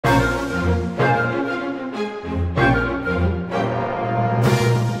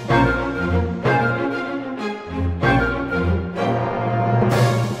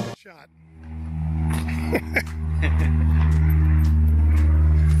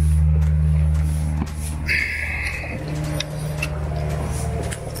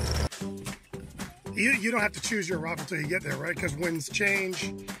you don't have to choose your route until you get there, right? Because winds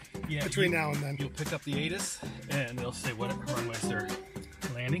change between now and then. You'll pick up the ATIS, and they'll say what runways they're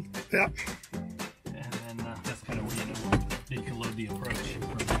landing. Yep. And then that's kind of where you can load the approach.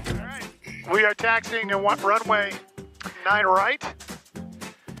 All right. We are taxiing to runway 9 right,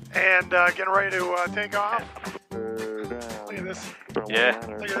 and getting ready to take off. Look at this. Yeah.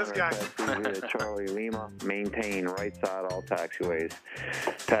 Look at this guy. Charlie Lima, maintain right side all taxiways.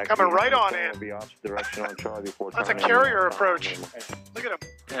 Coming right on in. Be opposite direction on Charlie before That's a carrier approach. Look at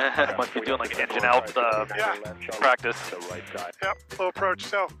him. Must be doing like an engine out practice. Yep, low approach.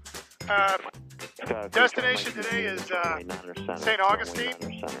 So, destination today is St. Augustine.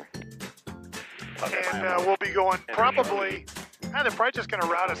 And we'll be going probably, they're probably just going to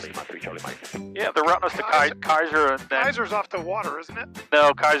route us. Yeah, they're routing us to Kaiser. And then, Kaiser's off the water, isn't it?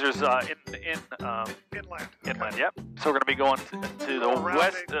 no, Kaiser's Inland. inland, yep. So we're going to be going to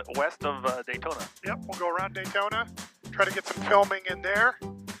the west of Daytona. Yep, we'll go around Daytona, try to get some filming in there.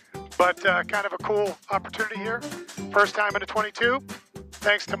 But kind of a cool opportunity here. First time in a 22.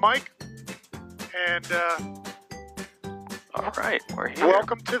 Thanks to Mike. And all right, we're here.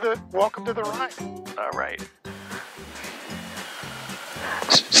 welcome to the ride. All right.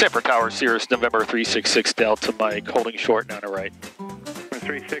 Sanford Tower, Cirrus, November 366 Delta Mike, holding short, 9 right.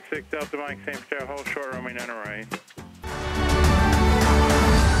 366 Delta Mike, Sanford Tower, hold short, runway 9 right.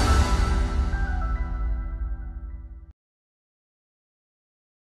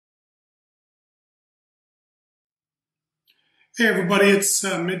 Hey everybody, it's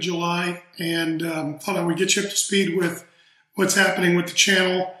mid-July, and thought I would get you up to speed with what's happening with the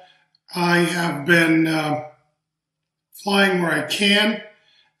channel. I have been flying where I can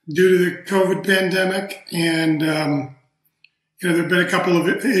due to the COVID pandemic, and there have been a couple of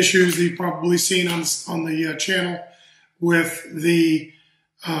issues that you've probably seen on the channel with the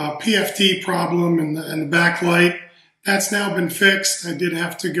PFD problem and the backlight. That's now been fixed. I did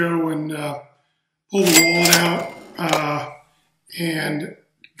have to go and pull the wallet out and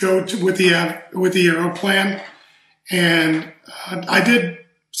go with the Aeroplan, and I did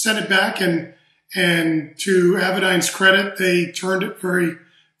send it back, and to Avidyne's credit, they turned it very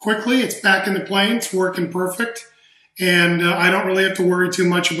quickly. It's back in the plane. It's working perfect, and I don't really have to worry too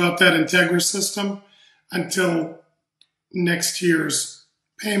much about that Integra system until next year's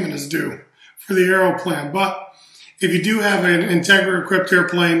payment is due for the Aeroplan. But if you do have an Integra-equipped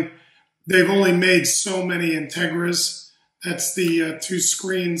airplane, they've only made so many Integras. That's the 2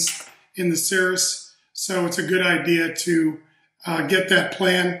 screens in the Cirrus. So it's a good idea to get that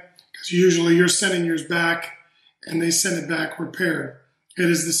plan, because usually you're sending yours back and they send it back repaired. It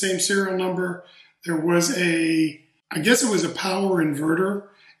is the same serial number. There was I guess it was a power inverter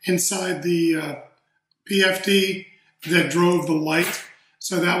inside the PFD that drove the light.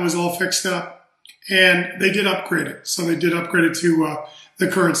 So that was all fixed up, and they did upgrade it. So they did upgrade it to the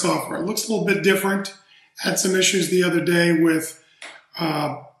current software. It looks a little bit different. Had some issues the other day with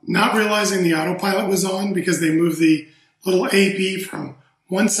not realizing the autopilot was on, because they moved the little AP from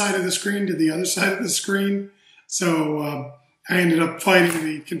one side of the screen to the other side of the screen. So I ended up fighting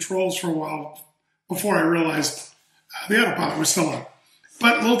the controls for a while before I realized the autopilot was still on.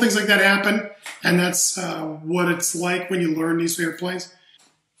 But little things like that happen, and that's what it's like when you learn these airplanes.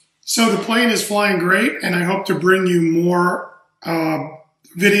 So the plane is flying great, and I hope to bring you more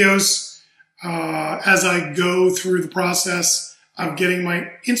videos as I go through the process of getting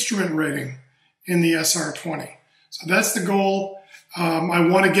my instrument rating in the SR20. So that's the goal. I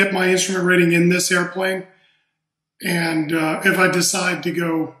want to get my instrument rating in this airplane. And if I decide to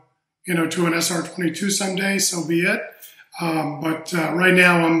go, to an SR22 someday, so be it. But right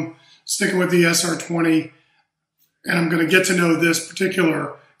now I'm sticking with the SR20, and I'm going to get to know this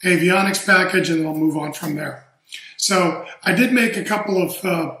particular avionics package, and I'll move on from there. So I did make a couple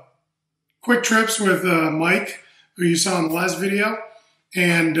of quick trips with Mike, who you saw in the last video,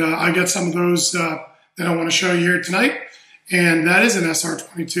 and I got some of those that I want to show you here tonight. And that is an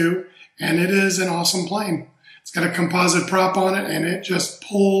SR22, and it is an awesome plane. It's got a composite prop on it, and it just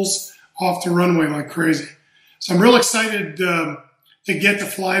pulls off the runway like crazy. So I'm real excited to get to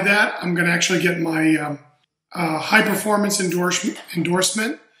fly that. I'm going to actually get my high performance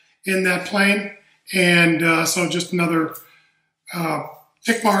endorsement in that plane, and so just another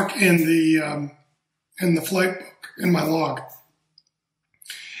tick mark in the flight book, in my log.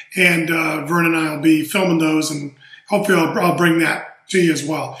 And Vern and I will be filming those, and hopefully I'll bring that to you as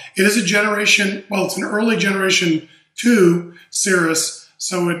well. It is it's an early generation 2 Cirrus,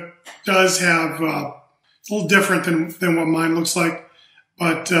 so it does have a little different than what mine looks like,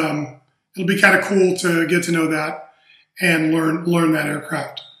 but it'll be kind of cool to get to know that and learn that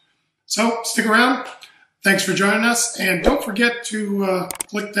aircraft. So stick around. Thanks for joining us, and don't forget to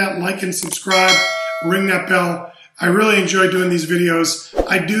click that like and subscribe, ring that bell. I really enjoy doing these videos.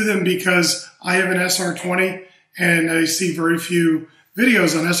 I do them because I have an SR20 and I see very few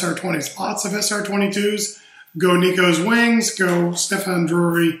videos on SR20s. Lots of SR22s. Go Niko's Wings, go Stefan,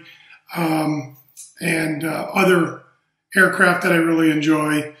 Drury, and other aircraft that I really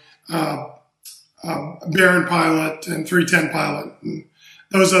enjoy. Baron Pilot and 310 Pilot, and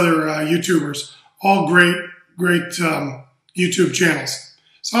those other YouTubers. All great YouTube channels.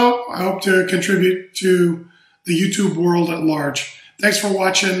 So I hope to contribute to the YouTube world at large. Thanks for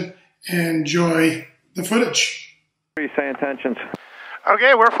watching and enjoy the footage. Say intentions.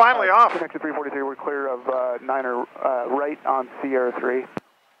 Okay, we're finally off. Connection 343, we're clear of 9er right on Sierra 3.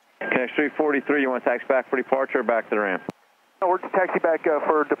 Connection 343, you want to taxi back for departure or back to the ramp? No, we're taxi back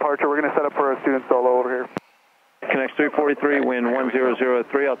for departure. We're going to set up for a student solo over here. Connection 343, wind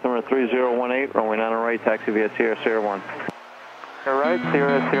 1003, altimeter 3018, runway 9 right, taxi via Sierra 1. All right,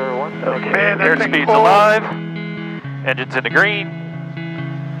 Sierra 1. Okay, Man, that thing airspeed's pulls. alive. Engine's in the green.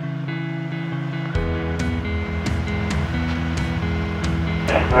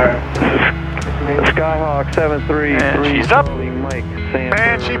 Skyhawk 733, And she's up. Mike, Sanford.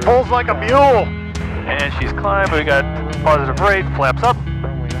 Man, she pulls like a mule. And she's climbed. We got positive rate, flaps up.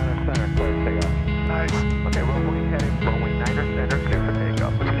 Runway 9er center, clear to take off. Nice. Okay, runway heading, runway 9er center, clear for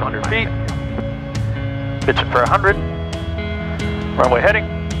takeoff. 100 feet. Pitching for 100. Runway heading.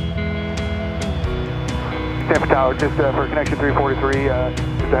 Sanford Tower, just for connection 343,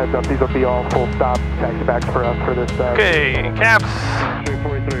 just a heads up, these will be all full stop taxi backs for us for this. Okay, caps.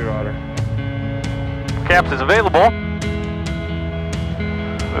 343, Roger. Caps is available.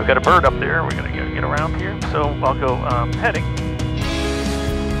 We've got a bird up there. We're going to get around here. So I'll go heading.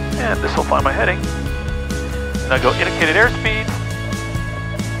 And this will find my heading. And I'll go indicated airspeed.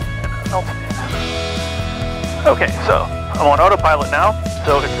 And altitude. Okay, so I'm on autopilot now.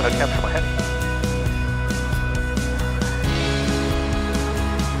 So it's going to capture my heading.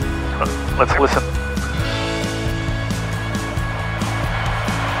 Let's listen.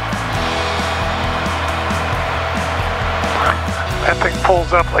 That thing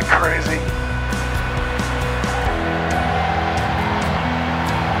pulls up like crazy.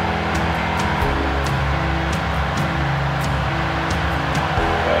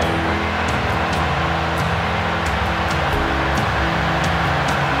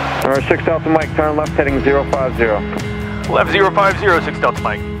 All right, 6 Delta Mike, turn left heading 050. Left 050, 6 Delta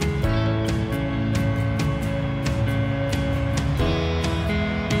Mike.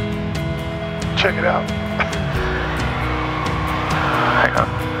 Check it out. Hang on.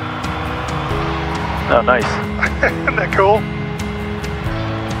 Oh, nice. Isn't that cool?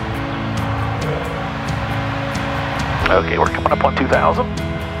 Okay, we're coming up on 2,000.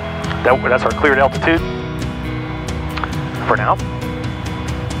 That's our cleared altitude for now.